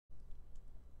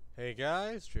Hey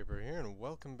guys, Tripper here, and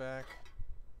welcome back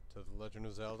to The Legend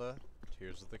of Zelda,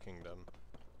 Tears of the Kingdom.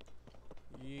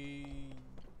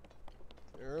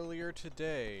 Earlier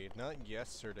today, not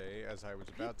yesterday, as I was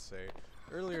about to say,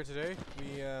 earlier today,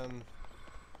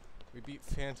 we beat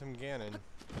Phantom Ganon,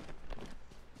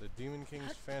 the Demon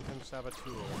King's Phantom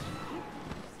Saboteur.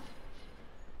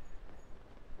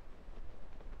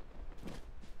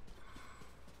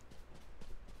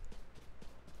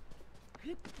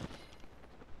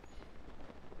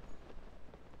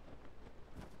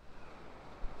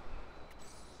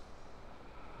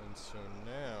 And so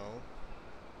now,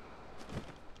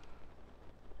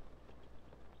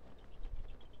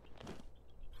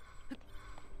 we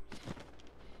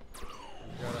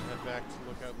gotta head back to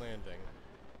Lookout Landing.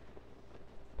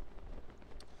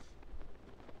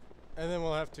 And then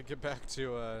we'll have to get back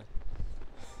to,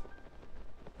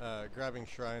 grabbing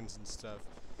shrines and stuff.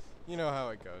 You know how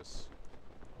it goes.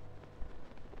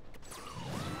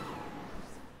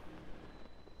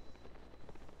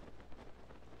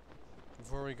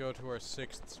 Before we go to our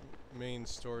 6th main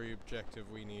story objective,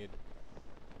 we need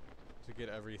to get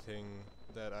everything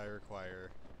that I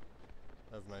require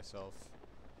of myself.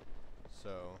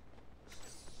 So,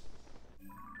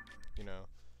 you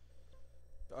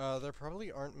know. There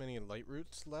probably aren't many light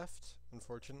routes left,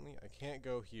 unfortunately. I can't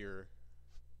go here.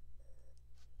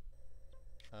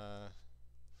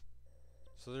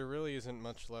 So there really isn't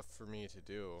much left for me to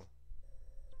do.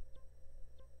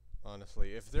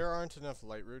 Honestly, if there aren't enough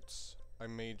light routes, I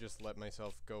may just let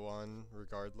myself go on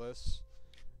regardless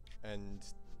and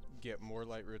get more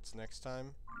light routes next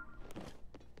time.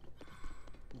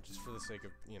 Just for the sake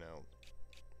of, you know,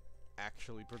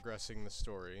 actually progressing the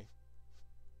story.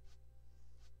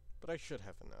 But I should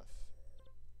have enough.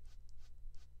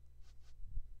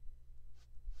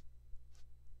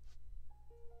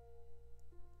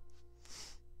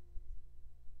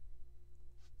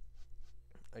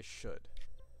 I should.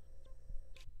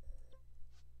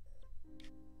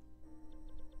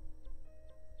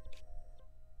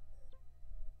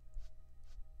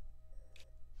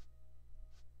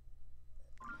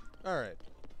 Alright.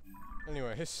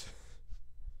 Anyways.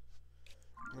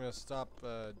 I'm gonna stop,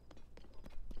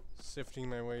 sifting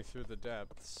my way through the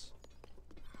depths.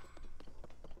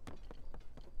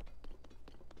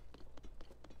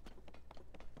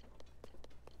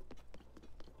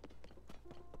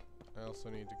 I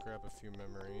also need to grab a few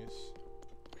memories.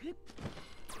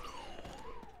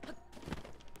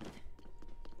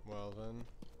 Well then.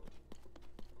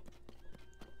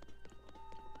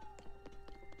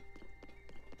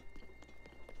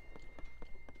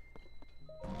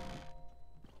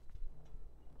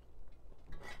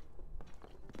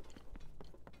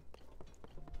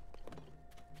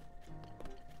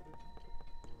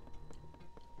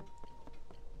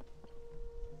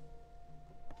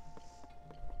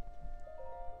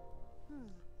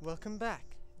 Welcome back.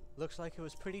 Looks like it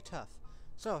was pretty tough.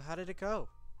 So, how did it go?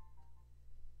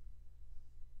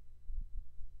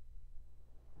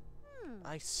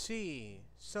 I see.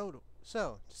 So,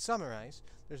 to summarize,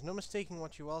 there's no mistaking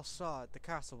what you all saw at the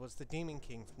castle was the Demon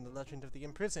King from the Legend of the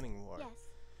Imprisoning War.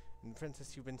 Yes. And the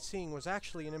princess you've been seeing was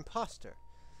actually an imposter.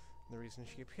 And the reason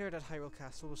she appeared at Hyrule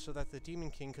Castle was so that the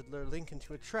Demon King could lure Link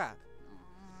into a trap.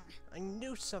 I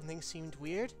knew something seemed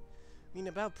weird. I mean,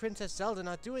 about Princess Zelda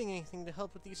not doing anything to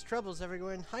help with these troubles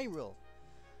everywhere in Hyrule.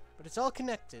 But it's all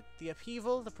connected. The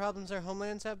upheaval, the problems our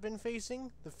homelands have been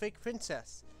facing, the fake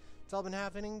princess. It's all been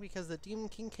happening because the Demon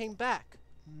King came back.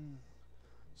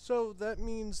 So that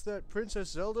means that Princess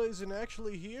Zelda isn't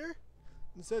actually here?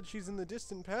 Instead, she's in the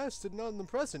distant past and not in the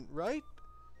present, right?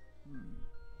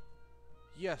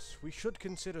 Yes, we should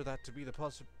consider that to be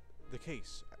the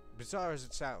case, bizarre as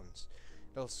it sounds.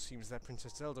 It also seems that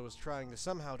Princess Zelda was trying to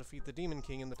somehow defeat the Demon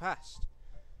King in the past.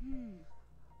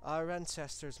 Our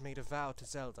ancestors made a vow to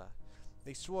Zelda.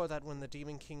 They swore that when the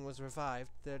Demon King was revived,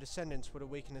 their descendants would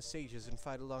awaken as sages and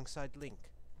fight alongside Link.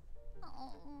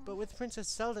 But with Princess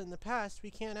Zelda in the past,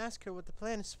 we can't ask her what the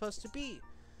plan is supposed to be.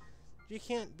 She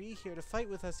can't be here to fight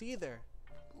with us either.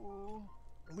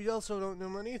 We also don't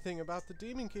know anything about the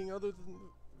Demon King other than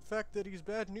the fact that he's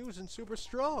bad news and super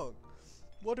strong.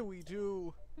 What do we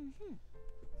do?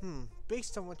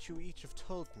 Based on what you each have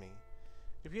told me,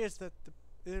 it appears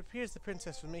the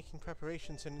princess was making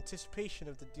preparations in anticipation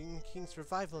of the Demon King's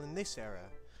revival in this era.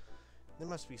 There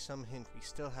must be some hint we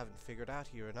still haven't figured out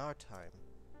here in our time.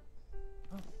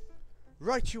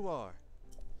 Right you are!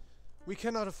 We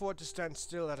cannot afford to stand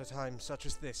still at a time such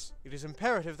as this. It is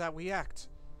imperative that we act.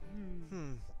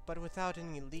 But without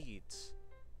any leads.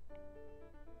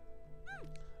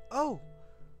 Oh!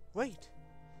 Wait!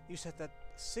 You said that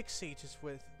 6 sages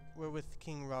with were with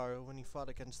King Raro when he fought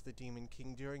against the Demon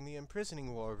King during the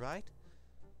Imprisoning War, right?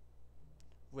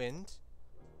 Wind,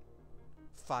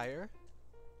 fire,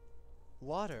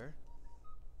 water,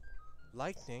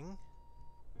 lightning,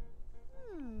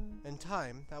 and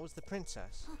time. That was the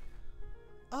princess.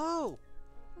 Oh!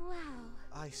 Wow.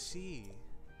 I see.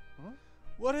 Huh?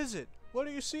 What is it? What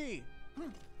do you see?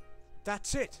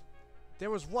 That's it! There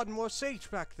was one more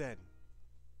sage back then.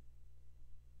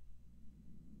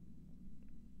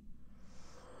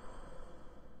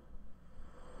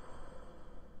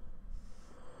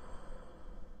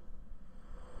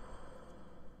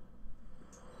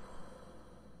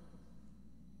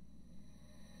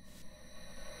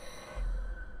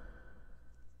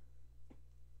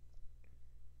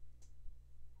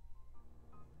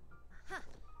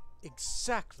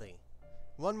 Exactly.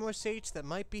 One more sage that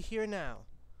might be here now.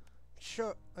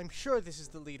 I'm sure this is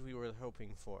the lead we were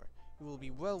hoping for. It will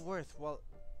be well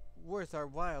worth our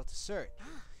while to search.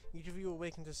 Each of you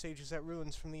awakened to sages at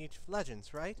ruins from the Age of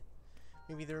Legends, right?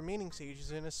 Maybe the remaining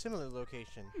sages are in a similar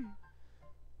location.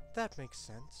 That makes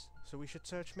sense. So we should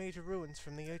search major ruins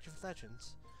from the Age of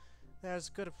Legends. They're as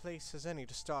good a place as any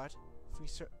to start. If we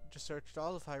just searched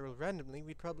all of Hyrule randomly,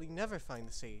 we'd probably never find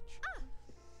the sage.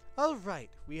 Alright,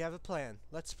 we have a plan.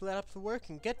 Let's split up the work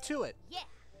and get to it. Yeah.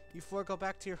 You four go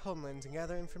back to your homelands and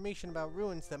gather information about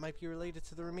ruins that might be related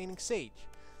to the remaining sage.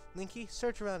 Linky,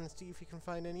 search around and see if you can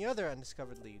find any other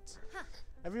undiscovered leads.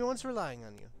 Everyone's relying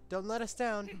on you. Don't let us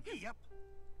down. Yep.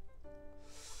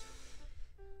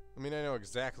 I mean, I know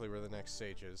exactly where the next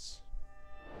stage is.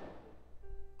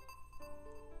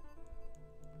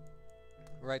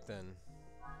 Right then.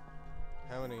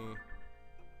 How many...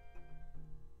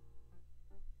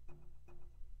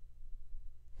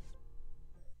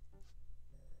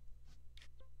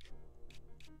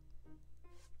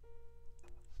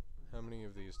 How many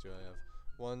of these do I have?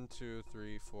 1, 2,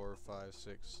 3, 4, 5,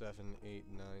 6, 7, 8,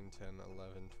 9, 10,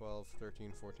 11, 12,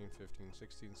 13, 14, 15,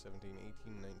 16, 17,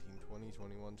 18, 19, 20,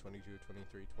 21, 22,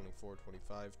 23, 24,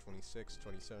 25, 26,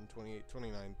 27, 28,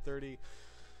 29, 30,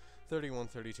 31,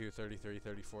 32, 33,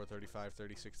 34, 35,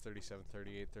 36, 37,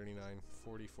 38, 39,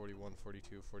 40, 41,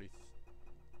 42,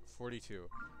 42.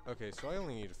 Okay, so I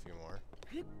only need a few more.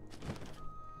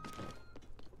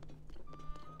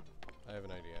 I have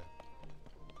an idea.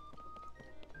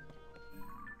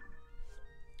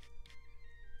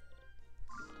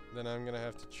 Then I'm gonna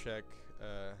have to check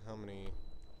how many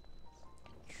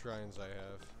shrines I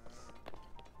have.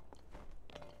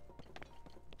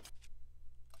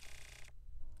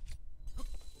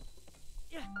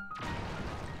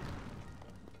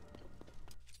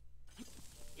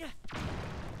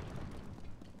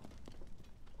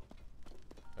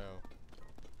 Oh.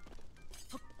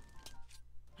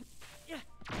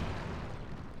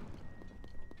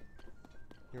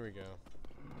 Here we go.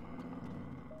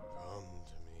 Come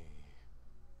to me.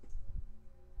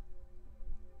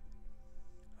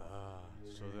 Ah,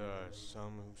 so there are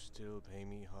some who still pay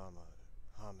me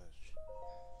homage.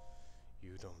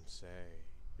 You don't say.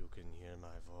 You can hear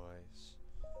my voice.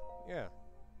 Yeah,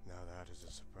 now that is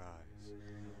a surprise.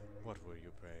 What were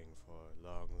you praying for?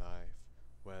 Long life?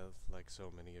 Wealth, like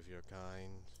so many of your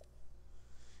kind?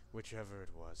 Whichever it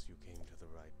was, you came to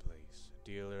the right place.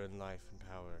 Dealer in life and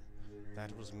power.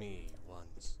 That was me,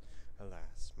 once.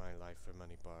 Alas, my life for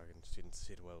money bargains didn't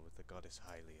sit well with the goddess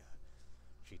Hylia.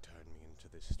 She turned me into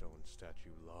this stone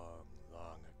statue long,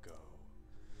 long ago.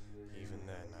 Even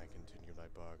then, I continued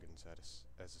my bargains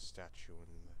as a statue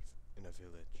in a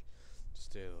village.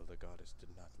 Still, the goddess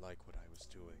did not like what I was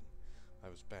doing. I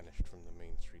was banished from the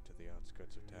main street to the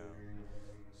outskirts of town,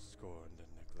 scorned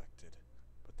and neglected.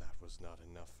 But that was not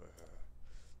enough for her.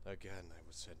 Again, I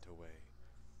was sent away.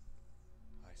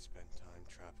 I spent time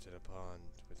trapped in a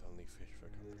pond with only fish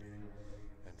for company,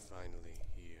 and finally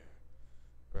here.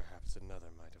 Perhaps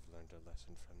another might have learned a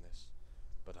lesson from this,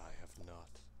 but I have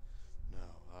not.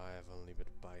 No, I have only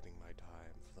been biding my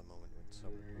time for the moment when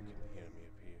someone who can hear me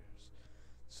appears.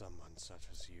 Someone such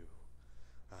as you.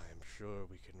 I am sure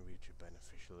we can reach a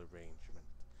beneficial arrangement.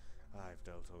 I've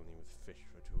dealt only with fish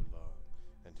for too long,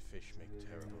 and fish make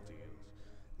terrible deals.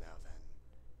 Now then,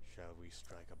 shall we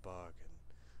strike a bargain?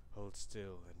 Hold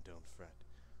still and don't fret.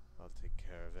 I'll take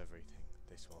care of everything.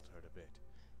 This won't hurt a bit.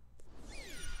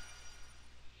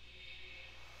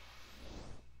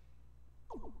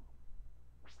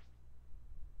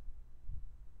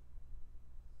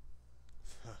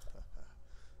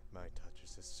 My touch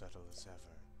is as subtle as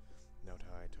ever. Note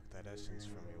how I took that essence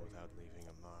from you without leaving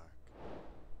a mark.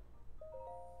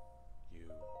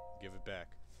 You give it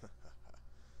back.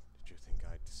 Did you think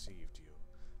I deceived you?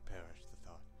 Perish the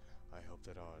thought. I hope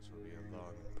that ours will be a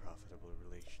long and profitable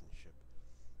relationship.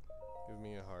 Give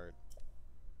me a heart.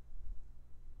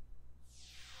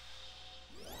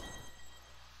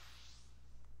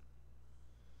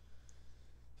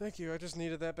 Thank you, I just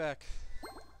needed that back.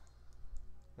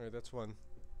 Alright, that's one.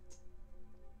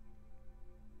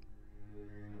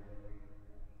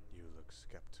 You look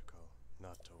skeptical.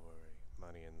 Not to worry.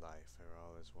 Money and life are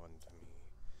all as one to me.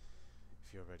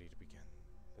 If you're ready to begin,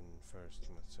 then first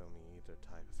you must sell me either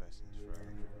type of essence for 100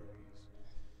 rupees.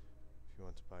 If you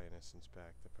want to buy an essence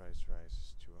back, the price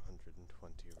rises to 120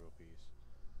 rupees.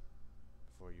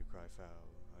 Before you cry foul,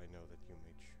 I know that you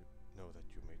may choose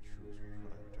which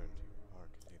one I return to you, heart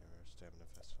container or stamina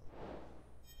vessel.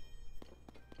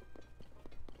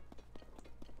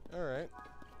 Alright.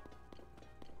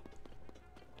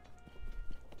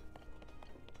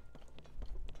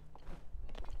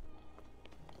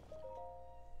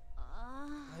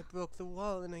 I broke the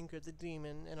wall and angered the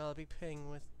demon, and I'll be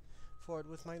paying for it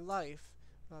with my life.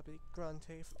 Robbie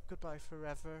Grante, goodbye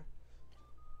forever.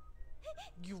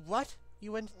 You what?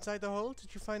 You went inside the hole?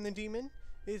 Did you find the demon?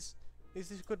 Is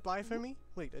this goodbye for me?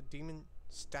 Wait, a demon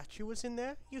statue was in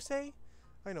there, you say?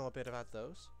 I know a bit about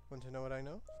those. Want to know what I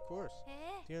know? Of course.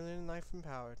 Dealing in life and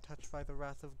power, touched by the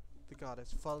wrath of the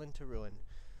goddess, fall into ruin.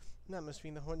 And that must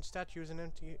mean the horned statue is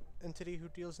an entity who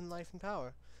deals in life and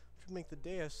power, which would make the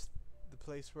dais the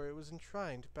place where it was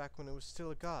enshrined back when it was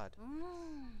still a god.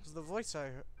 So the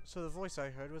voice I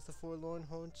heard was the forlorn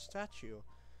horned statue.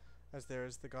 As there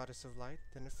is the goddess of light,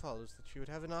 then it follows that she would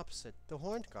have an opposite, the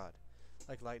horned god.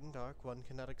 Like light and dark, one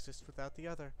cannot exist without the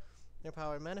other. Their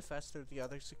power manifests through the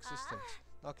other's existence.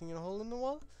 Knocking a hole in the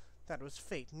wall? That was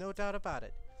fate, no doubt about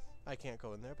it. I can't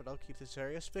go in there, but I'll keep this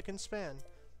area spick and span.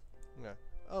 Yeah.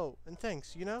 Oh, and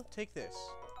thanks, take this.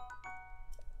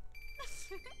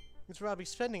 It's Robbie's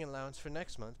spending allowance for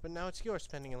next month, but now it's your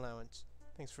spending allowance.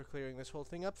 Thanks for clearing this whole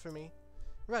thing up for me.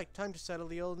 Right, time to settle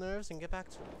the old nerves and get back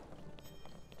to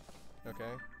it.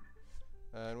 Okay.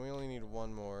 And we only need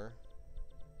one more.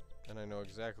 And I know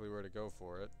exactly where to go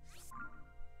for it.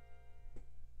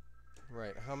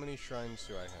 Right, how many shrines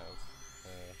do I have?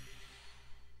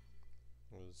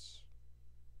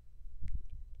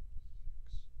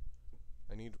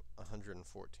 I need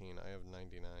 114. I have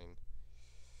 99.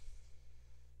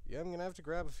 Yeah, I'm gonna have to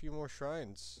grab a few more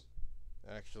shrines.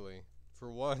 Actually,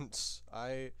 for once,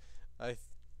 I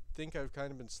think I've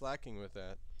kind of been slacking with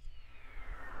that.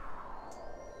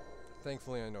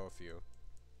 Thankfully, I know a few.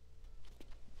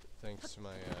 Thanks to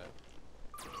my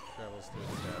travels through the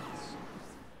depths.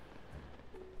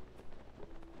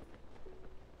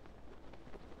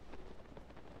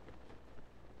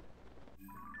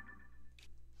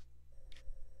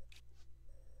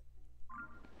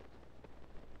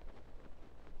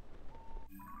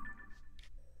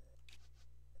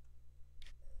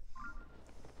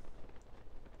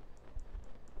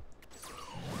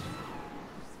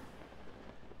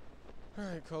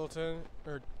 Alright,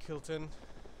 Kilton.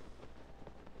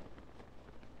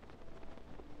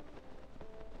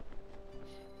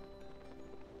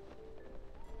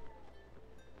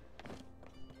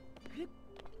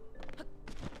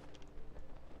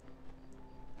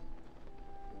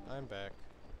 I'm back.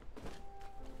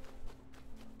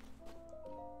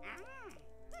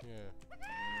 Yeah.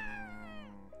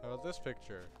 How about this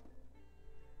picture?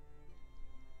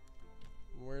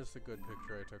 Where's the good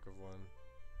picture I took of one?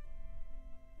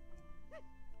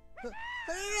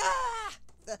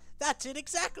 That's it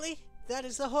exactly! That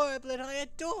is the Horriblet I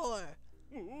adore!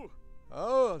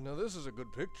 Oh, now this is a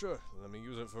good picture. Let me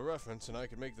use it for reference and I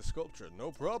can make the sculpture,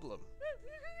 no problem.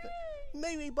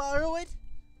 May we borrow it?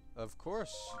 Of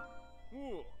course.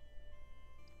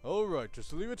 Alright,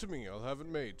 just leave it to me. I'll have it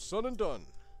made. Son and done.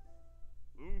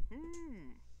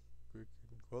 Quick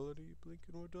and quality, blink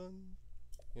and we're done.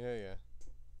 Yeah.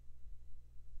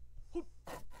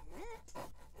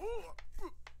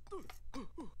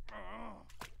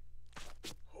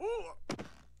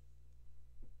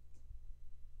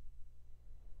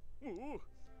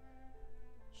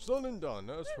 Son and done,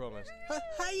 as promised.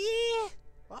 Hi-yi!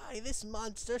 Why, this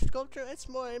monster sculpture, it's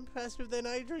more impressive than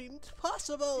I dreamed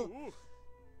possible!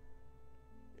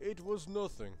 It was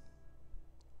nothing.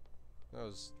 That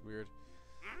was weird.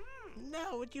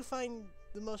 Now, would you find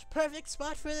the most perfect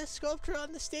spot for this sculpture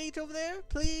on the stage over there,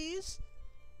 please?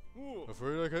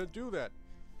 Afraid I can't do that.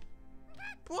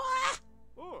 What?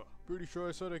 Pretty sure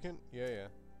I said I can. Yeah.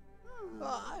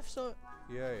 Oh, I've so...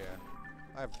 Yeah.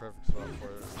 I have a perfect spot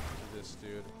for this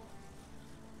dude.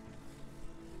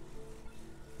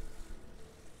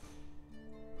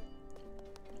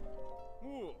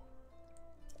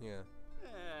 Yeah.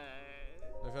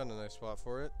 I found a nice spot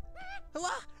for it.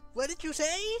 What did you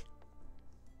say?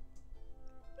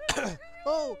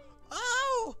 Oh!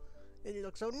 It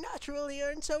looks so natural here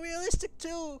and so realistic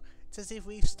too. It's as if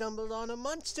we've stumbled on a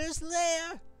monster's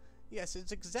lair. Yes,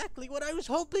 it's exactly what I was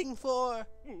hoping for.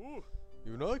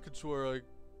 Even I could swear I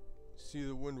see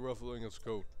the wind ruffling his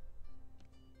coat.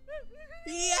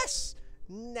 Yes!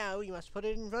 Now we must put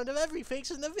it in front of every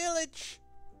face in the village.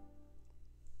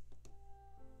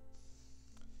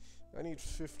 I need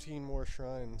 15 more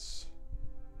shrines.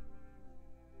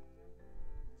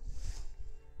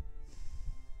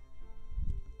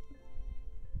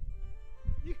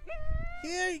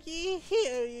 Hear ye,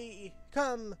 hear ye.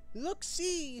 Come, look,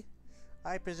 see.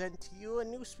 I present to you a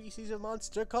new species of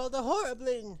monster called the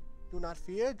Horriblin. Do not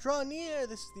fear, draw near.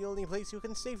 This is the only place you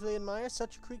can safely admire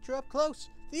such a creature up close.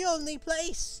 The only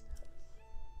place.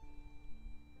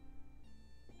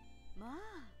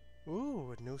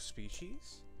 Ooh, a new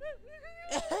species?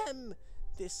 Ahem!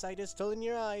 This sight has stolen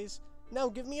your eyes. Now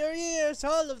give me your ears,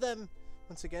 all of them.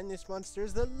 Once again, this monster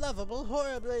is the lovable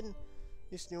Horriblin.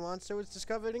 This new monster was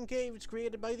discovered in caves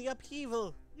created by the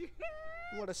upheaval.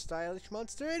 What a stylish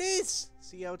monster it is!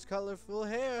 See how its colorful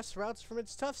hair sprouts from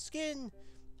its tough skin.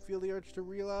 Feel the urge to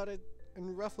reel out it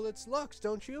and ruffle its locks,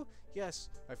 don't you? Yes,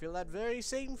 I feel that very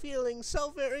same feeling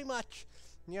so very much.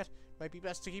 And yet, it might be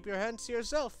best to keep your hands to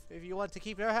yourself, if you want to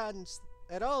keep your hands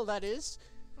at all, that is.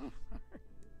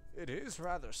 It is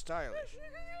rather stylish.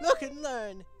 Look and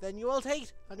learn, then you will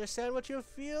hate, understand what you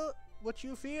feel, what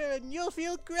you fear, and you'll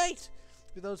feel great.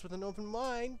 To those with an open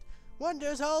mind,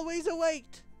 wonders always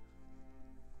await.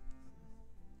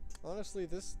 Honestly,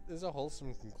 this is a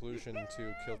wholesome conclusion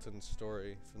to Kilton's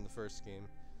story from the first game.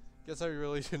 Guess I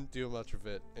really didn't do much of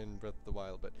it in Breath of the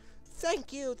Wild, but...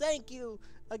 Thank you, thank you.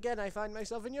 Again, I find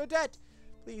myself in your debt.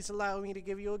 Please allow me to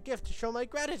give you a gift to show my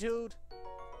gratitude.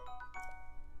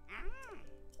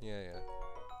 Yeah.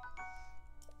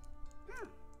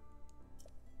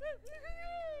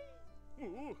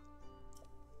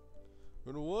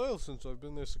 Been a while since I've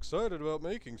been this excited about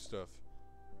making stuff.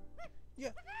 Yeah,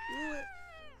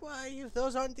 why, if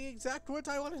those aren't the exact words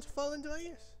I wanted to fall into my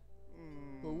ears.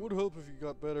 Well, it would help if you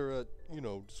got better at,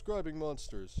 describing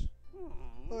monsters.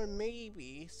 Or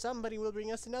maybe somebody will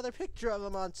bring us another picture of a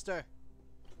monster.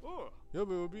 Yeah,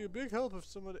 but it would be a big help if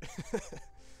somebody...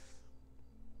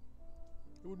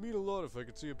 It would mean a lot if I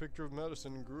could see a picture of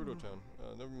Madison in Gerudo Town.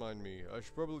 Never mind me. I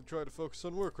should probably try to focus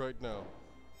on work right now.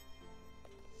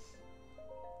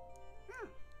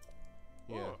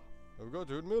 Yeah. I've got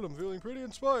to admit I'm feeling pretty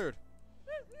inspired.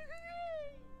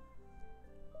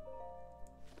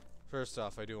 First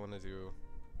off, I do want to do...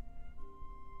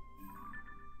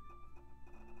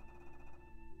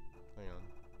 Hang on.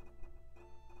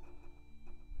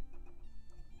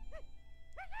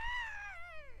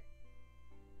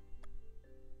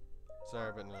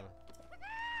 Sorry, but no.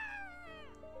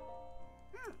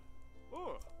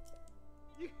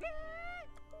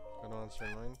 Got a monster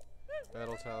in mind?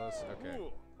 Battle Talus, okay.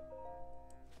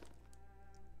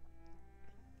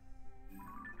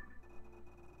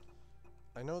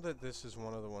 I know that this is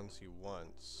one of the ones he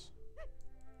wants.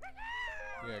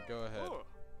 Yeah, go ahead.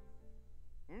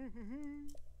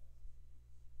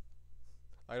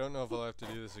 I don't know if I'll have to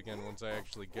do this again once I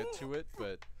actually get to it,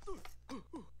 but...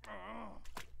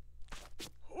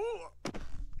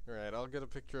 Alright, I'll get a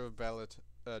picture of Battle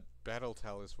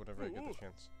Talus whenever I get the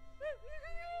chance.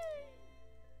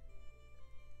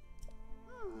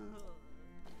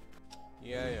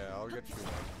 Yeah, I'll get you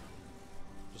one.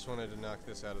 Just wanted to knock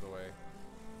this out of the way.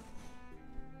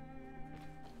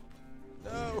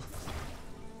 No!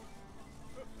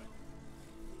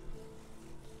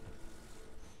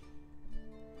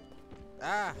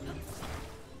 Ah!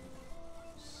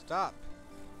 Stop!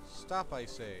 Stop, I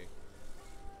say.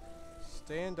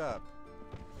 Stand up.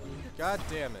 God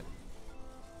damn it.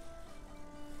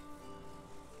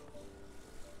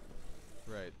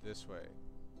 Right, this way.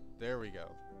 There we go.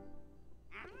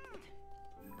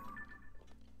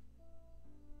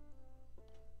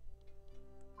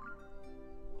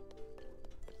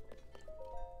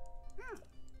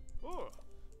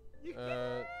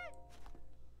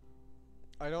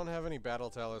 I don't have any Battle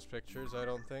Talus pictures, I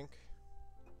don't think.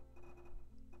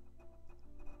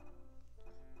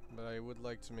 But I would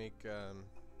like to make a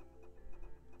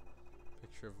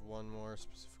picture of one more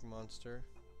specific monster.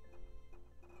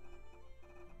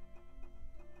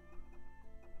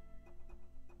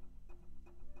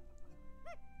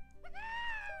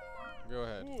 Go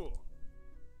ahead.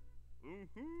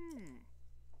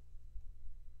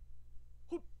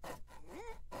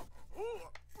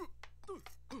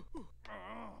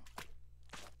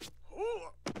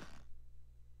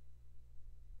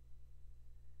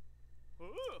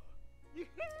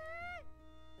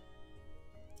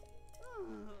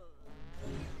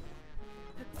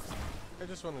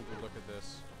 just wanted to look at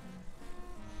this.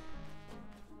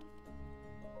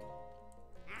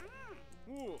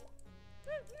 Ooh.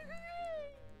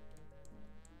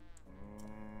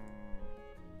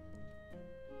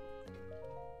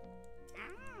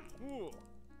 Ooh.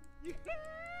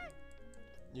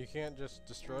 You can't just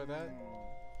destroy that?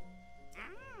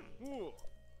 Ooh.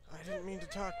 I didn't mean to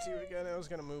talk to you again. I was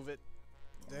gonna move it.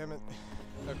 Damn it.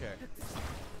 Okay.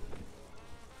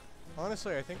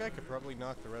 Honestly, I think I could probably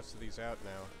knock the rest of these out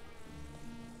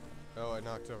now. Oh, I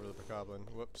knocked over the bokoblin.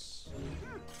 Whoops.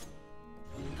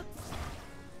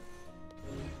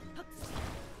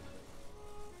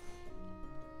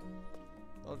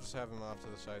 I'll just have him off to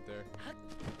the side there.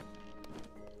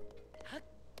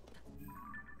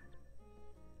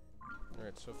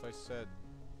 Alright, so if I said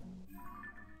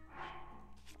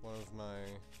one of my...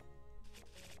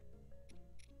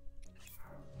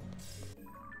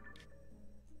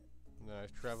 Then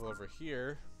I travel over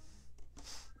here.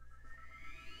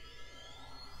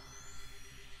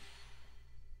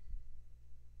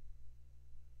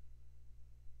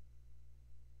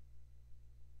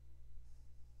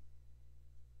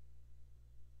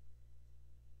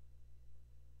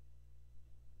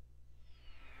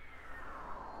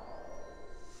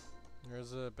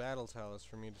 There's a battle talus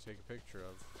for me to take a picture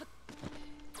of.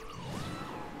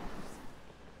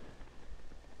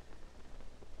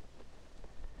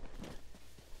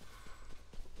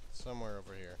 Somewhere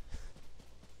over here.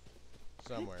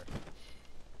 Somewhere.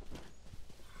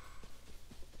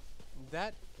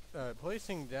 That,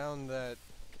 placing down that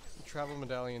travel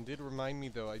medallion did remind me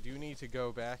though, I do need to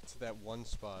go back to that one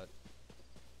spot.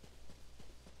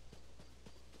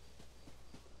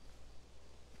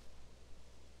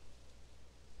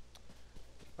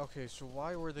 Okay, so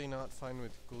why were they not fine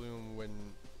with Gloom when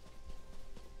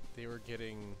they were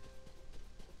getting...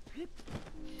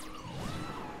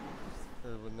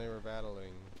 or when they were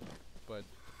battling, but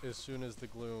as soon as the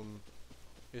Gloom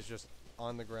is just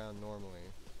on the ground normally.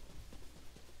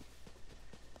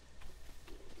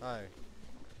 Hi.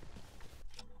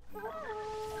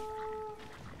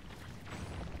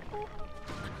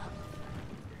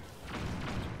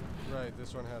 Right,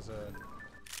 this one has a...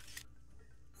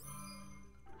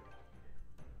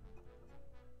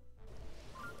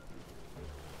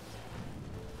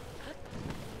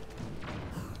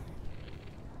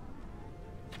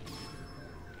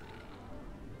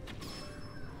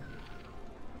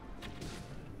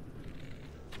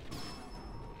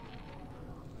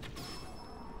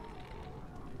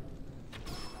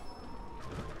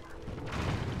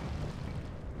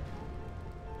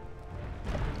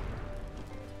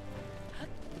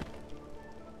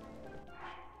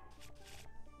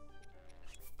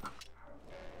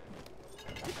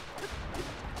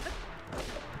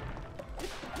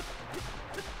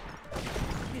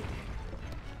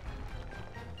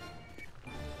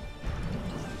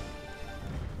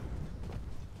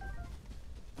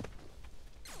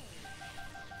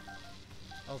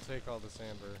 I'll take all this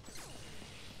amber.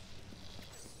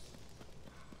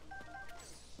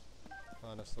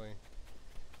 Honestly.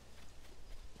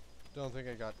 Don't think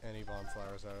I got any bomb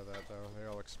flowers out of that though. They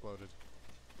all exploded.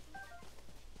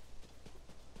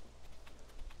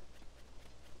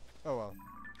 Oh well.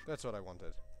 That's what I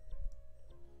wanted.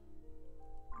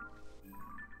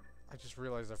 I just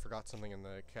realized I forgot something in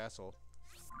the castle.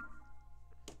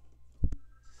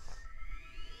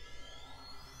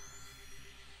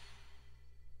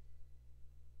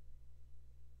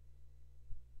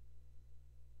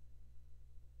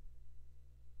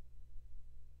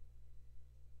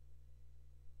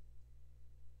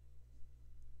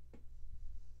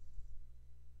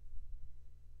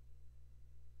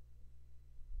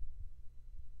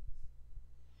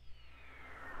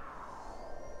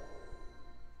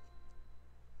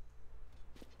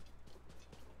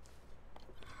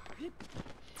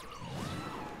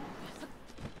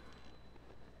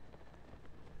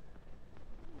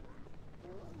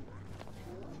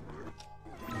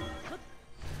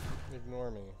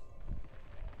 Ignore me.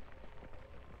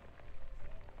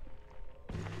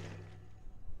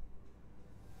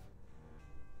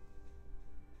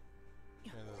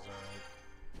 Yeah, this is alright.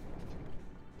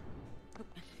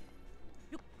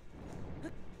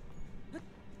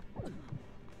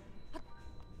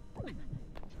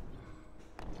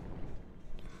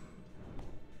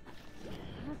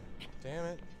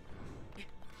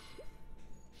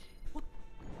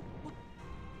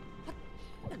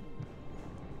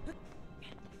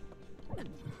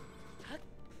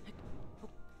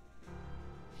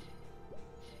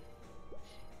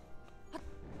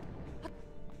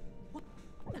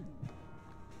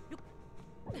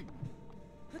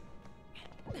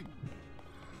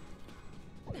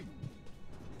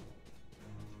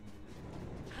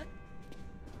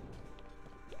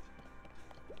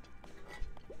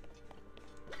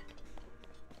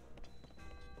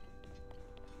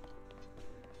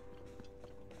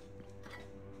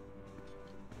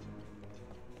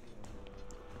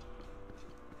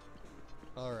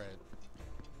 Alright.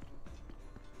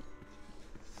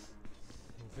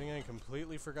 The thing I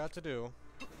completely forgot to do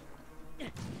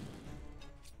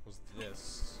was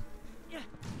this.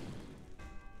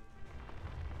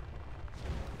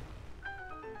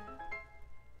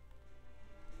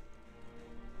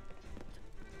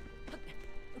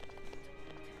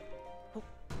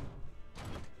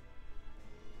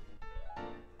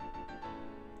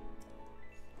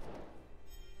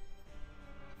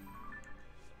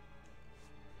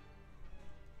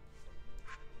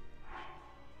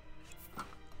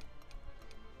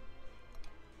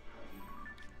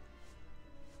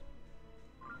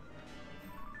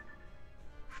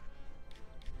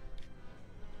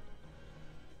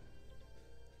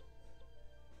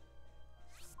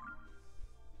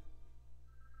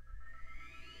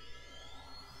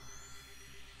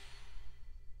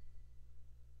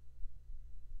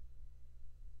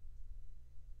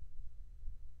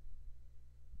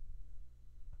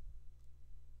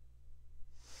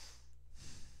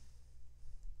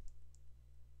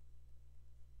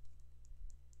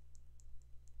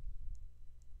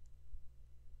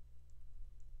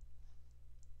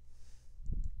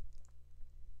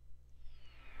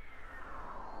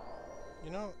 You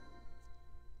know,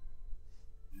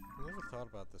 I never thought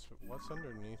about this, but what's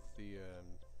underneath the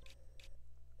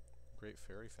Great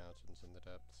Fairy Fountains in the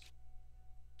depths?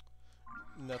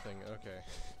 Nothing, okay.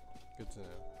 Good to know.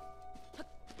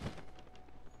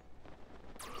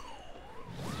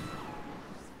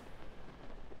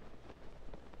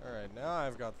 Alright, now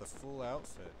I've got the full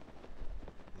outfit.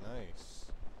 Nice.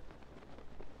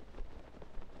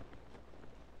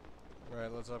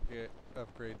 Alright, let's upgrade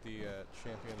the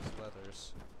champion's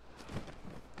leathers.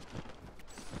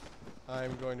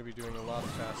 I'm going to be doing a lot of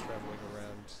fast traveling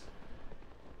around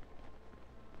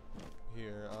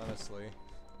here, honestly.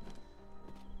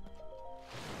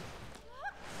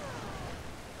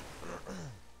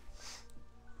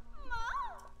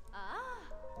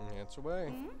 Ants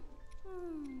away.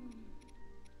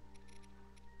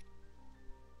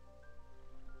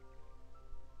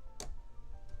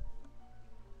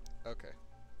 Okay.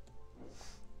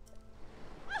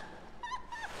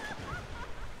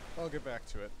 I'll get back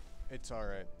to it. It's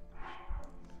alright.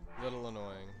 Little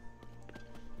annoying.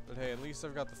 But hey, at least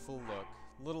I've got the full look.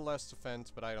 Little less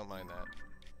defense, but I don't mind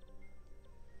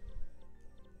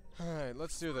that. Alright,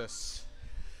 let's do this.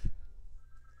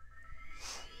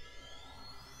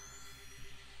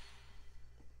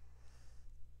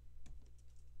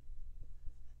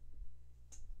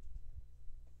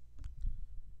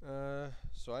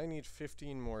 So I need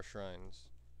 15 more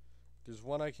shrines. There's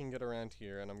one I can get around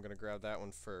here, and I'm gonna grab that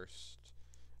one first.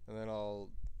 And then I'll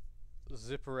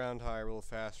zip around Hyrule,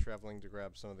 fast traveling to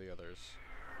grab some of the others.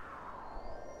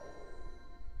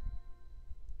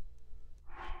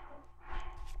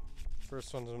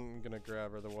 First ones I'm gonna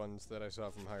grab are the ones that I saw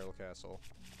from Hyrule Castle.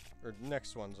 Or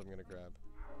next ones I'm gonna grab.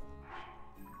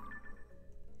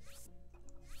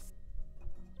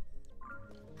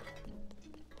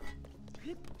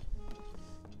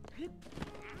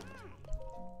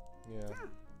 Yeah.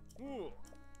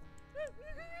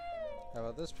 How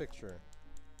about this picture?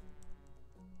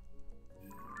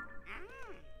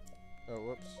 Oh,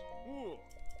 whoops.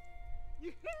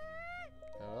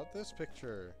 How about this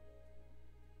picture?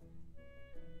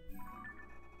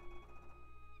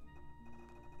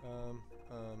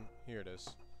 Here it is.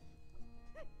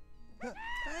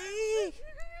 Hey!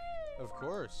 Of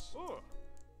course.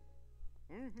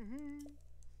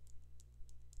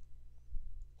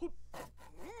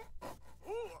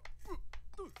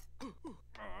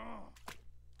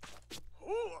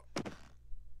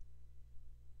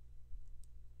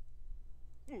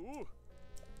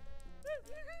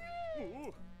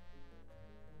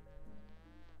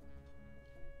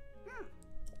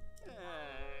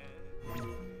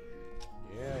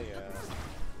 Yeah.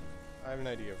 I have an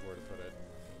idea of where to put it.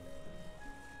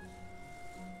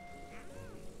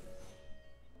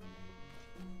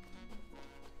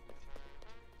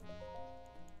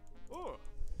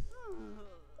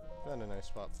 Found a nice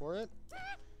spot for it.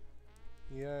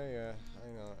 Yeah, I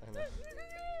know.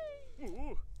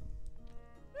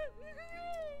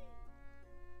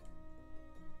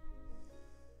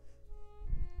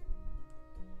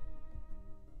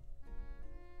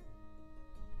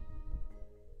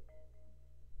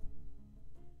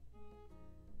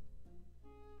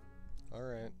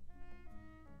 Alright.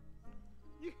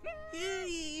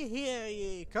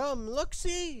 Come, look,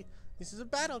 see! This is a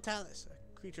battle talus.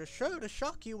 A creature sure to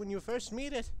shock you when you first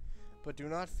meet it. But do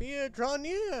not fear, draw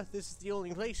near. This is the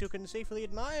only place you can safely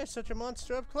admire such a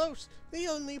monster up close. The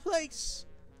only place.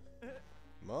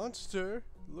 Monster?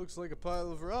 Looks like a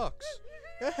pile of rocks.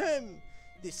 Ahem.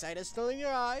 This sight has stolen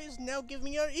your eyes, now give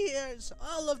me your ears,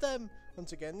 all of them!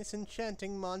 Once again, this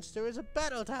enchanting monster is a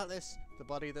battle talus. The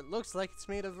body that looks like it's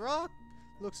made of rock,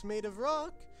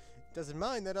 It doesn't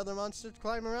mind that other monsters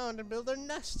climb around and build their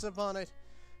nests upon it.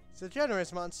 It's a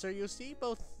generous monster, you see,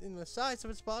 both in the size of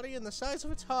its body and the size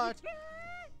of its heart.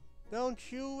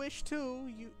 Don't you wish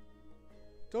you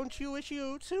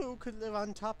too could live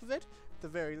on top of it? At the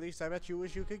very least, I bet you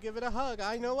wish you could give it a hug.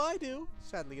 I know I do.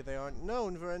 Sadly, they aren't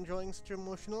known for enjoying such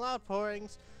emotional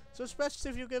outpourings, so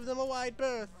especially if you give them a wide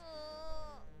berth.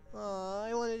 Aw,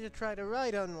 I wanted to try to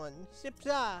ride on one.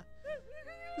 Zip-za!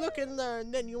 Look and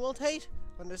learn, then you won't hate.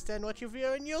 Understand what you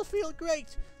fear and you'll feel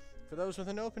great. For those with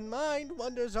an open mind,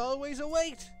 wonders always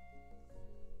await.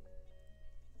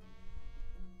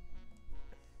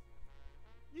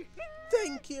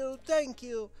 Thank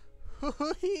you.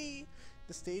 Hoo-hee.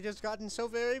 The stage has gotten so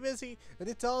very busy, and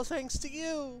it's all thanks to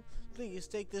you. Please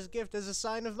take this gift as a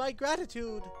sign of my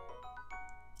gratitude.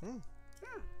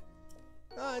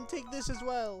 And take this as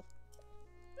well.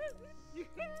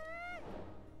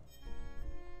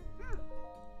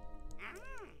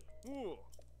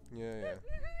 Yeah.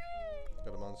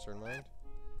 Got a monster in mind?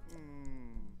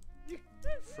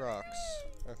 Frox.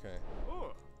 Okay.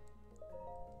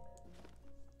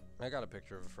 I got a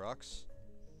picture of a Frox.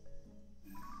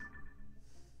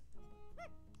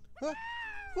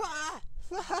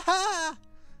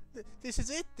 This is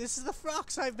it. This is the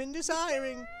Frox I've been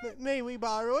desiring. May we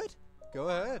borrow it? Go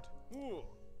ahead.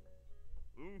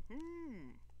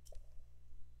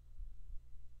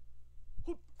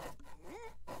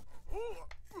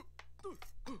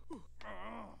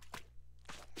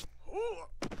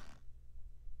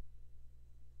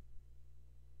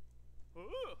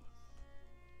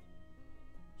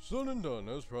 Done and done,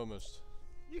 as promised.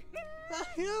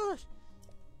 Huge.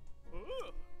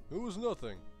 It was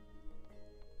nothing.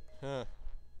 Huh.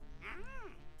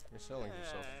 You're selling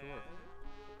yourself short.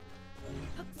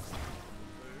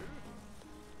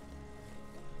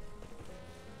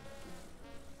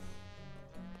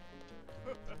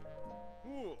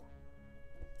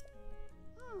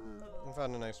 I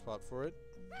found a nice spot for it.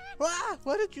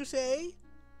 What did you say?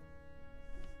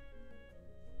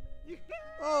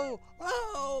 Oh!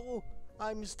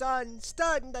 I'm stunned!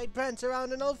 I'd prance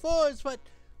around on all fours, but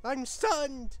I'm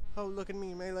stunned! Oh, look at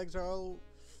me, my legs are all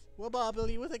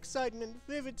wobbly with excitement.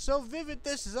 So vivid,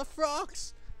 this is a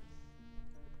Frox!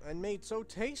 And made so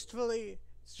tastefully.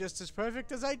 It's just as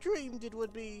perfect as I dreamed it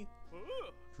would be.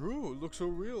 True, it looks so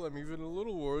real, I'm even a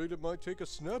little worried it might take a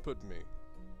snap at me.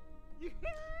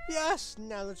 Yes,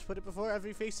 now let's put it before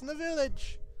every face in the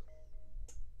village.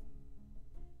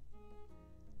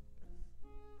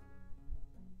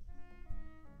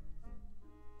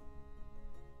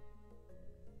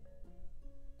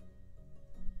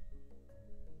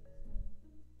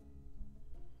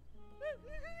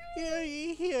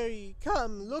 Hear ye,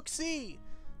 come, look, see.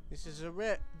 This is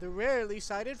the rarely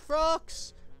sighted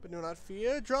Frox. But do not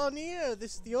fear, draw near.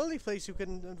 This is the only place you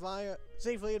can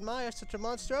safely admire such a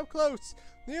monster up close.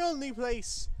 The only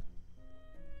place.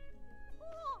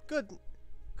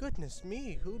 Goodness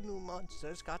me, who knew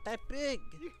monsters got that big?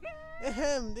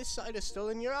 Ahem, this sight has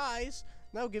stolen your eyes.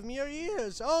 Now give me your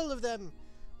ears, all of them.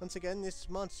 Once again, this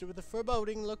monster with a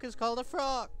foreboding look is called a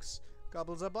Frox.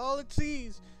 Gobbles up all it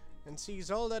sees, and sees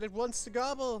all that it wants to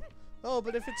gobble. Oh,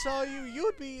 but if it saw you,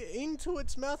 you'd be into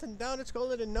its mouth and down its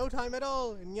gullet in no time at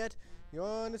all. And yet, you're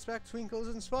on its back twinkles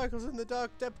and sparkles in the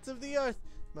dark depths of the earth.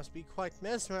 It must be quite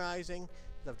mesmerizing.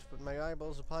 I'd love to put my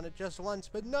eyeballs upon it just once,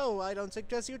 but no, I don't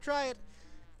suggest you try it.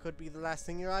 It could be the last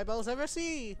thing your eyeballs ever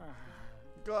see.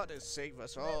 God save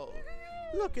us all.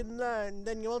 Look and learn,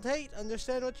 then you won't hate.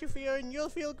 Understand what you fear, and you'll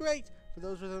feel great. For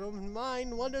those with an open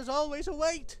mind, wonders always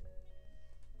await.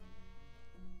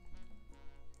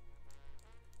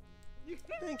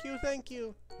 Thank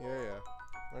you. Yeah.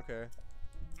 Okay.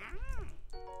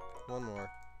 One more.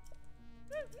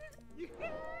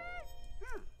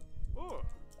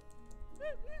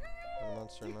 Got a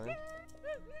monster in mind?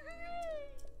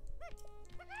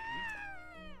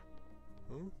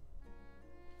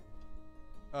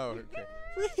 Oh,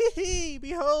 okay.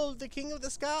 Behold, the king of the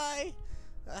sky!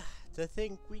 To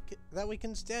think that we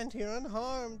can stand here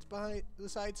unharmed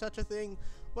beside such a thing.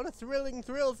 What a thrilling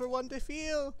thrill for one to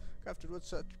feel! Crafted with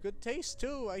such good taste,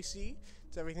 too, I see.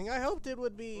 It's everything I hoped it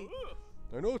would be.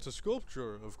 I know it's a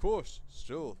sculpture, of course.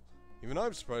 Still, even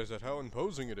I'm surprised at how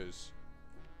imposing it is.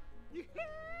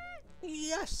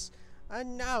 Yes!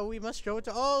 And now we must show it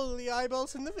to all the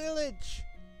eyeballs in the village.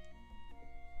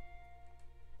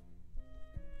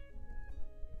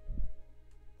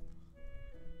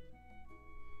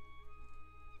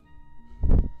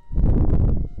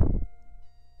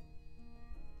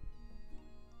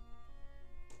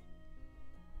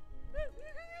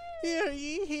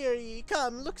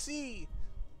 Come, look-see!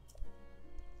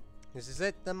 This is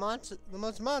it, the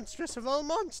most monstrous of all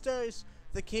monsters,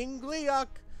 the King Gleeok.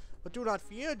 But do not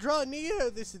fear, draw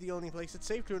near. This is the only place it's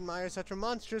safe to admire such a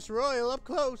monstrous royal up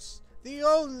close. The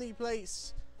only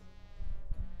place.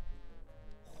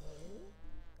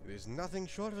 It is nothing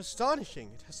short of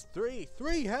astonishing. It has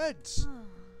three heads.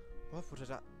 What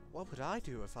would I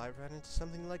do if I ran into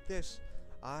something like this?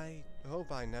 I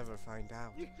hope I never find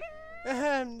out.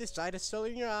 Ahem, this sight is still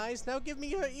in your eyes. Now give me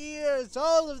your ears,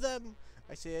 all of them.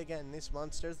 I say again, this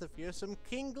monster is the fearsome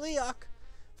King Gleeok.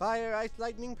 Fire, ice,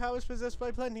 lightning powers possessed by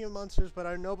plenty of monsters, but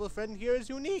our noble friend here is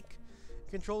unique.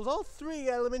 He controls all three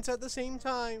elements at the same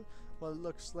time. While it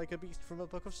looks like a beast from a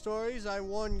book of stories, I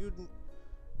warn you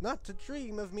not to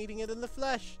dream of meeting it in the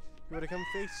flesh. If you were to come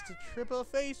face to triple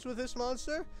face with this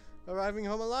monster, arriving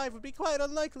home alive would be quite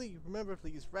unlikely. Remember,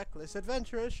 please, reckless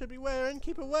adventurers should beware and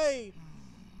keep away.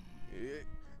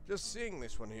 Just seeing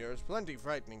this one here is plenty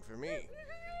frightening for me.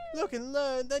 Look and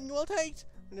learn, then you will hate.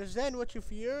 Understand what you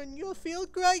fear, and you'll feel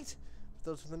great. For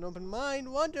those with an open mind,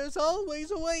 wonders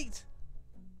always await.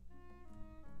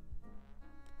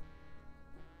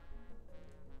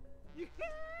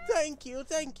 Thank you.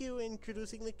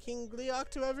 Introducing the King Gleeok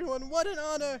to everyone. What an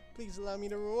honor. Please allow me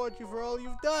to reward you for all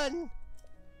you've done.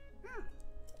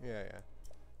 Yeah.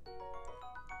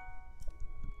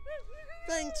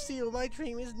 Thanks to you, my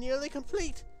dream is nearly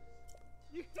complete.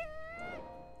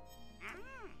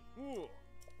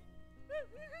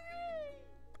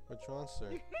 Which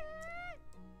monster?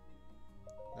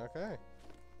 Okay.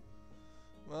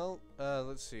 Well,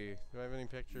 let's see. Do I have any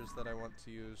pictures that I want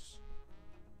to use?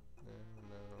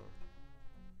 No.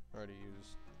 Already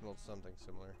used, well, something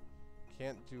similar.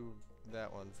 Can't do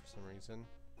that one for some reason.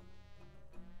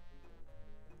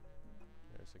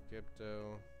 There's a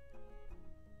Gibdo.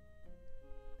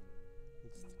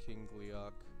 It's the King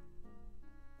Gleeok.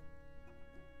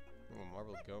 Oh,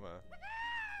 Marbled Goma.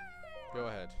 Go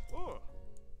ahead. Oh.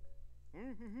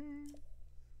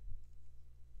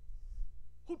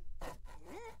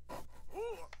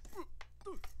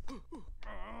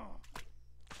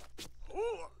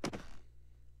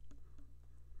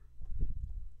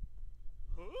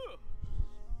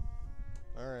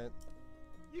 Alright.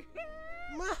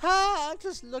 Maha!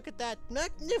 Just look at that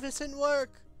magnificent work.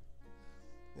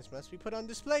 This must be put on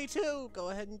display too.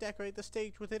 Go ahead and decorate the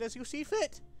stage with it as you see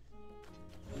fit.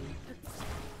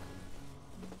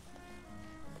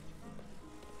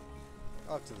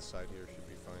 Off to the side here should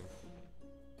be fine.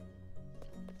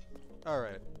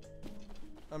 Alright.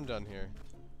 I'm done here.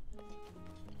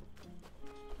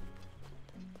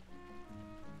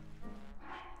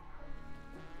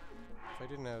 If I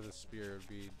didn't have the spear, it would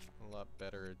be a lot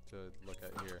better to look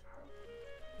at here.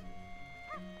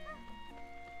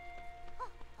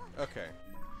 Okay.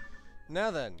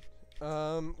 Now then,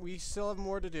 we still have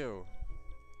more to do.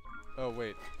 Oh,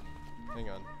 wait. Hang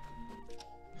on.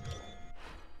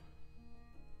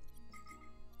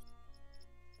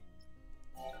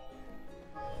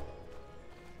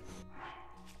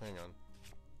 Hang on.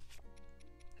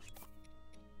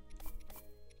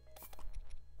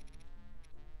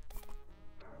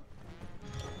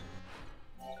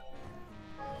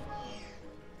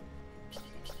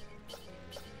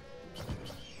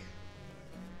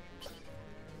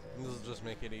 This will just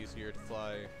make it easier to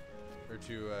fly, or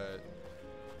to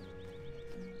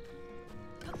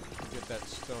get that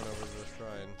stone over to the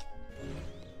shrine.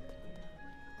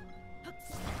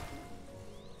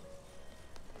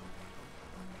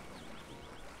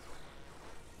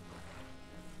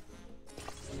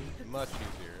 Much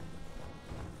easier.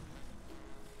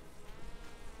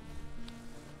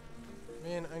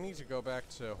 Man, I need to go back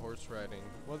to horse riding.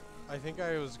 Well, I think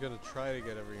I was gonna try to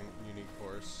get every unique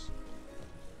horse.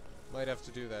 Might have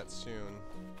to do that soon.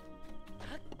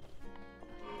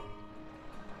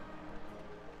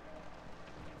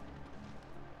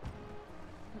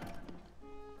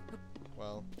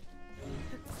 Well.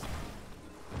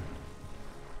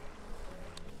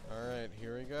 Alright,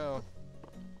 here we go.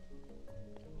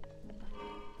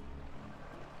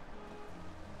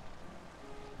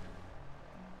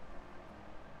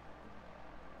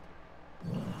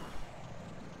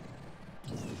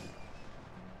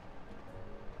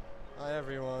 Hi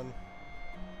everyone.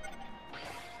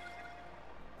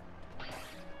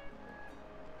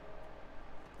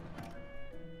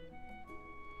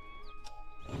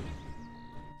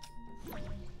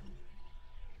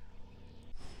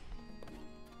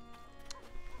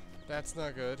 That's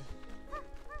not good.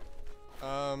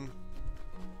 Oh,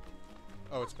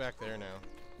 it's back there now.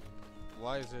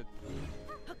 Why is it?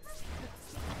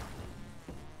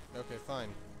 Okay,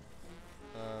 fine.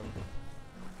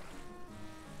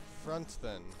 Front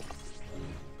then.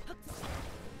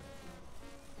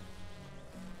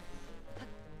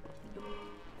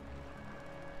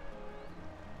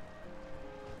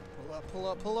 Pull up, pull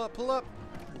up, pull up, pull up!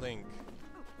 Link.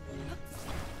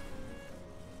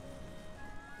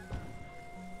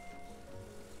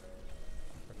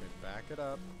 Okay, back it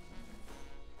up.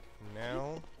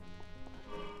 Now.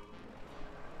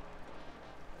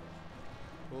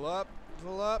 Pull up,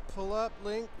 pull up, pull up,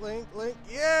 Link, Link, Link,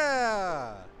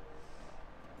 yeah!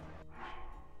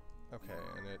 Okay,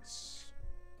 and it's,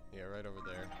 yeah, right over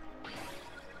there.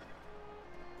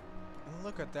 And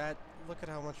look at that, look at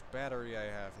how much battery I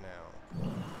have now.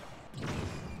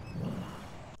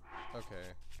 Okay.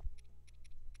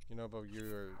 You know, but you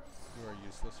are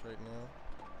useless right now.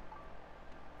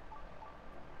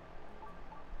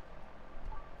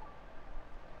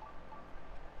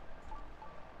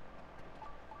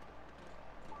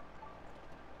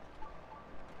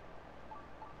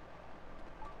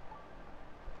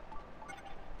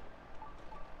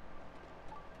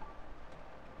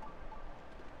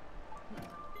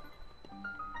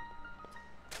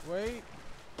 Wait.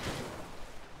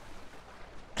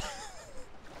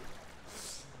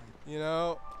 You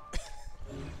know,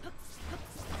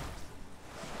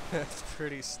 that's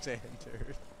pretty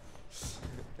standard.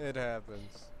 It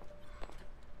happens.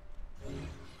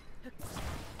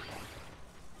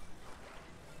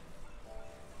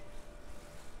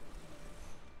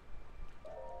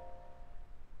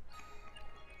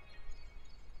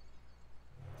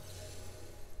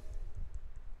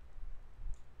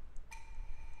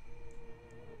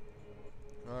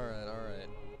 Alright, alright.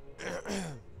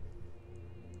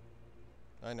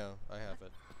 I know, I have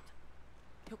it.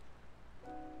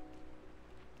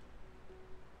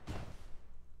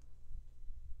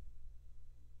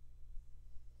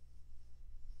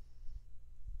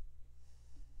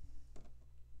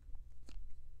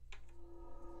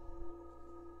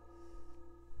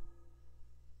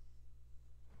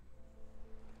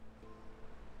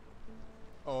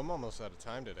 Oh, I'm almost out of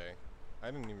time today.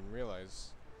 I didn't even realize.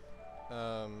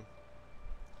 Well,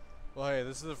 hey,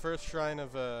 this is the first shrine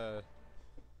of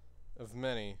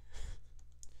many.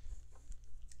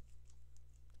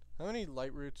 How many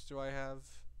light roots do I have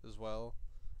as well?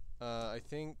 I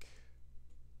think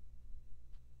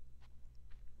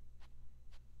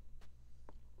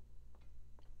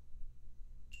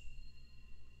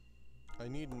I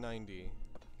need 90.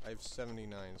 I have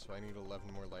 79, so I need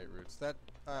 11 more light roots. That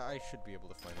I should be able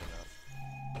to find enough.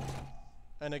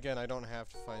 And again, I don't have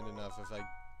to find enough if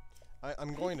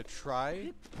I'm going to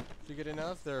try to get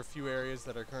enough. There are a few areas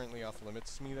that are currently off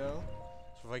limits to me though.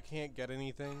 So if I can't get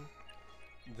anything,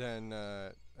 then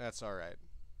that's alright.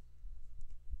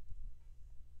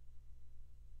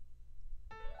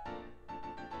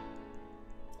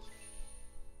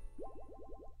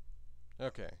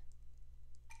 Okay.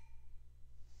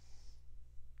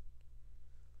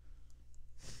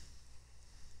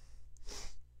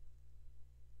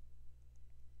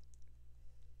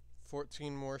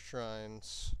 $14 more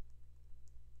shrines.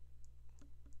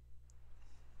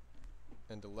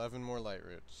 And 11 more light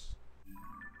roots.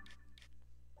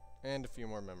 And a few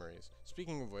more memories.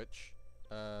 Speaking of which,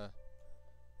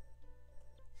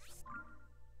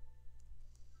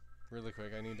 really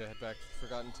quick, I need to head back to the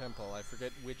Forgotten Temple. I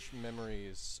forget which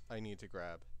memories I need to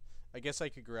grab. I guess I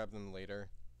could grab them later,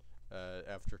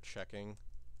 after checking.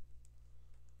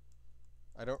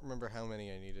 I don't remember how many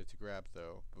I needed to grab,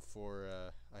 though, before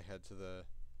I head to the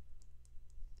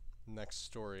next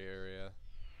story area.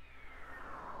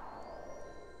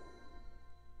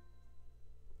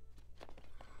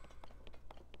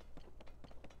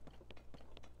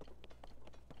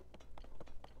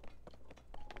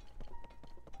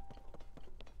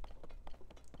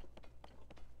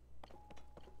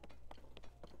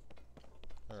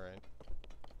 Alright.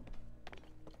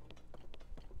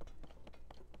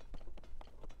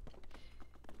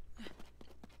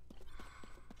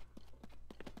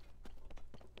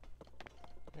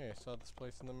 Hey, I saw this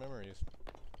place in the memories.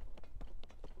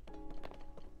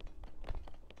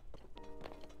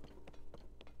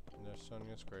 And there's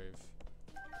Sonia's grave.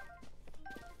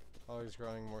 Always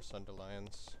growing more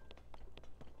Sunderlions.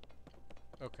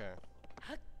 Okay.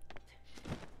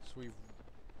 So we've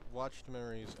watched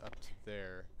memories up to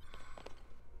there.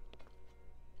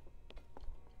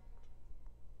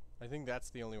 I think that's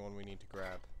the only one we need to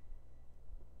grab.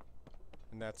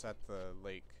 And that's at the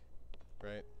lake,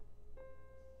 right?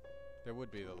 There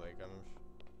would be the lake,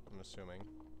 I'm assuming.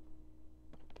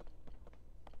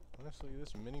 Honestly,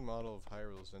 this mini model of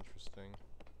Hyrule is interesting.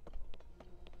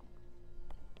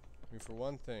 I mean, for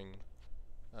one thing,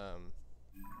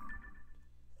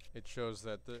 it shows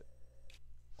that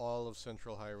all of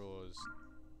Central Hyrule is,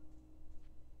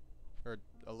 or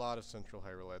a lot of Central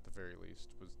Hyrule at the very least,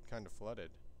 was kind of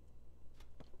flooded.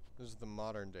 This is the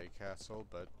modern day castle,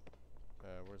 but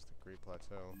where's the Great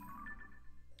Plateau?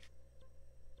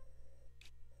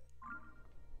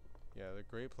 Yeah, the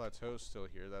Great Plateau's still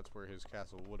here. That's where his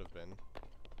castle would have been.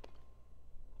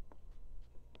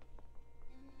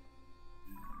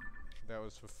 That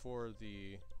was before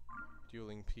the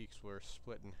dueling peaks were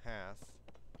split in half.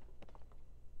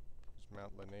 There's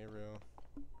Mount Lanayru.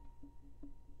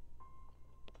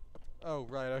 Oh,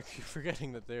 right, I keep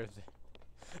forgetting that they're there.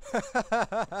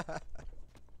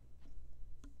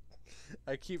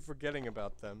 I keep forgetting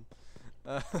about them.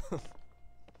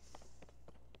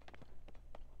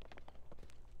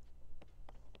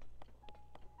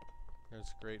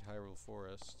 There's Great Hyrule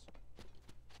Forest.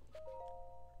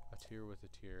 A tier with a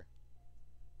tier.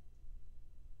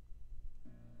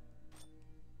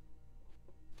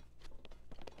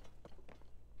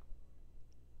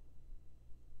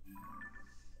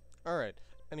 Alright,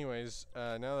 anyways,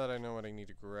 now that I know what I need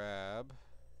to grab,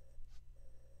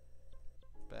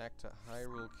 back to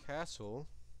Hyrule Castle.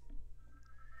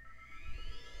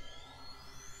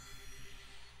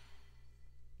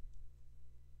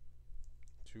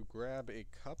 To grab a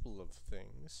couple of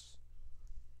things.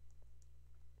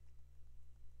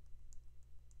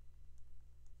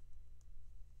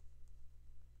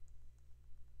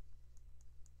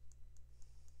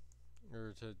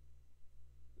 Or to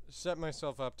set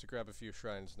myself up to grab a few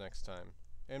shrines next time.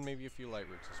 And maybe a few light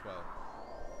roots as well.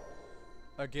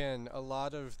 Again, a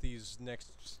lot of these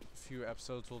next few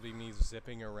episodes will be me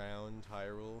zipping around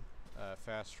Hyrule,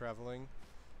 fast traveling.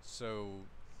 So,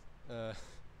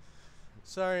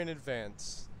 sorry in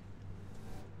advance.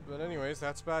 But anyways,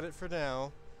 that's about it for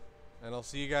now. And I'll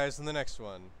see you guys in the next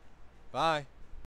one. Bye!